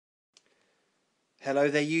Hello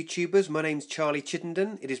there YouTubers, my name's Charlie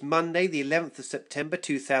Chittenden. It is Monday the 11th of September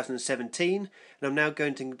 2017 and I'm now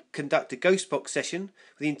going to conduct a ghost box session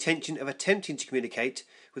with the intention of attempting to communicate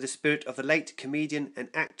with the spirit of the late comedian and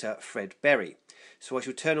actor Fred Berry. So I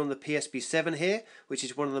shall turn on the PSB7 here, which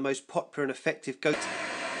is one of the most popular and effective ghost...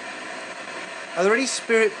 Are there any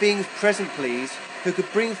spirit beings present please who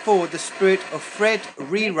could bring forward the spirit of Fred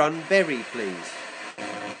Rerun Berry please?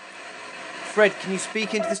 Fred, can you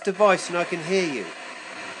speak into this device and I can hear you?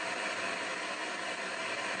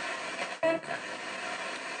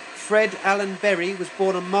 Fred Allen Berry was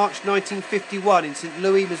born on March 1951 in St.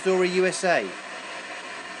 Louis, Missouri, USA.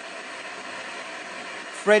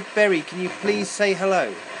 Fred Berry, can you please say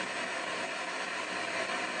hello?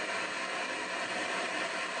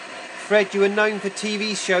 Fred, you are known for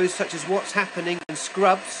TV shows such as What's Happening and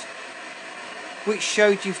Scrubs. Which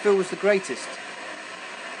show do you feel was the greatest?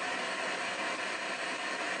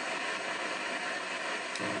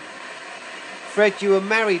 Fred, you were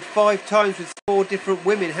married 5 times with 4 different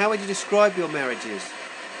women. How would you describe your marriages?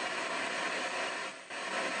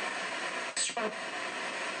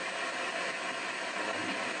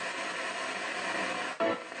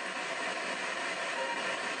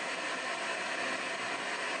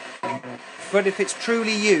 Fred, if it's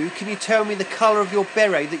truly you, can you tell me the colour of your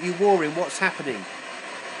beret that you wore in What's Happening?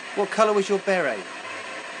 What colour was your beret?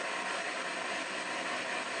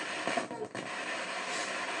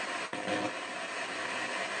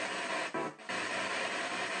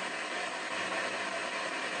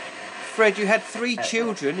 Fred, you had 3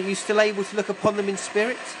 children. Are you still able to look upon them in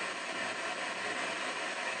spirit?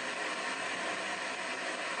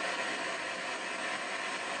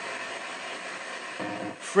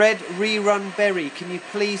 Fred Rerun Berry, can you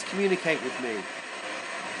please communicate with me?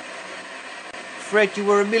 Fred, you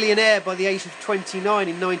were a millionaire by the age of 29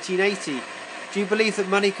 in 1980. Do you believe that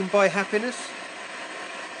money can buy happiness?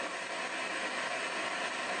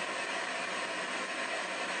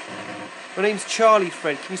 My name's Charlie,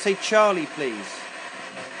 Fred. Can you say Charlie, please?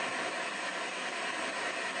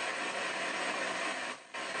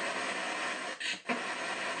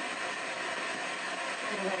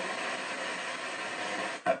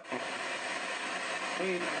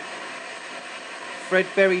 Fred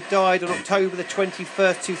Berry died on October the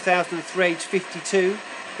 21st, 2003, aged 52,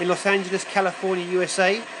 in Los Angeles, California,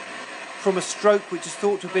 USA, from a stroke which is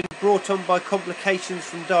thought to have been brought on by complications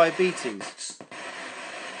from diabetes.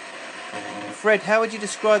 Fred, how would you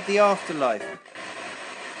describe the afterlife?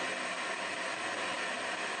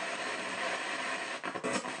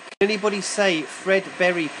 Can anybody say Fred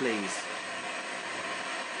Berry, please?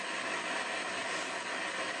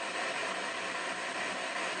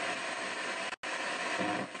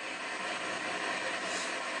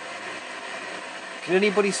 Can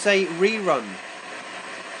anybody say Rerun?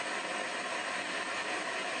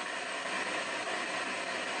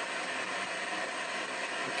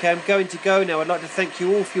 Okay, I'm going to go now. I'd like to thank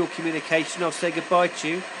you all for your communication. I'll say goodbye to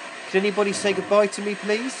you. Can anybody say goodbye to me,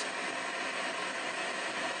 please?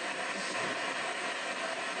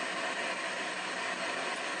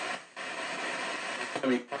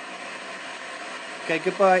 Okay,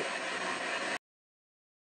 goodbye.